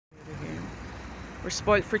We're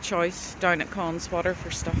spoilt for choice down at Connswater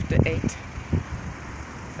for stuff to eat.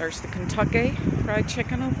 There's the Kentucky Fried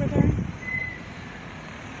Chicken over there.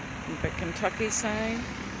 The big Kentucky sign.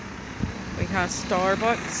 We have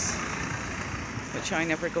Starbucks, which I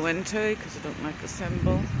never go into because I don't like the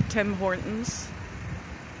symbol. Tim Hortons.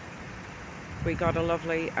 We got a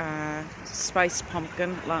lovely spiced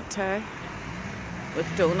pumpkin latte with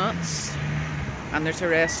donuts. And there's a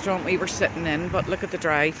restaurant we were sitting in, but look at the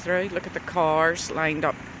drive-thru. Look at the cars lined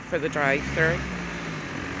up for the drive-thru.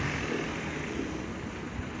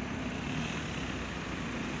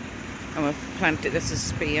 And with plenty, this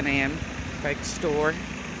is B&M, big store.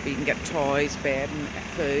 You can get toys, bed and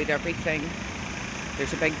food, everything.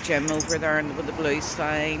 There's a big gym over there with the blue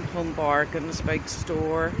sign. Home Bargains, big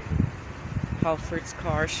store. Halford's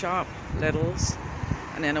car shop, Lidl's.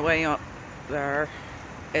 And then away up there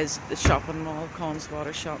is the shopping mall,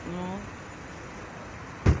 Connswater shopping mall.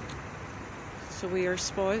 So we are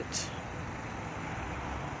spoilt.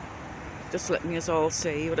 Just letting us all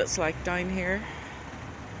see what it's like down here.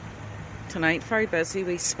 Tonight, very busy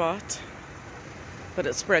wee spot. But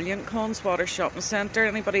it's brilliant, Connswater Shopping Centre.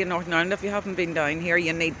 Anybody in Northern Ireland, if you haven't been down here,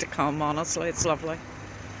 you need to come, honestly. It's lovely.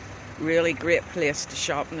 Really great place to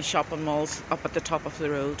shop, and the shopping mall's up at the top of the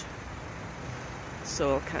road.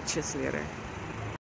 So I'll catch you later.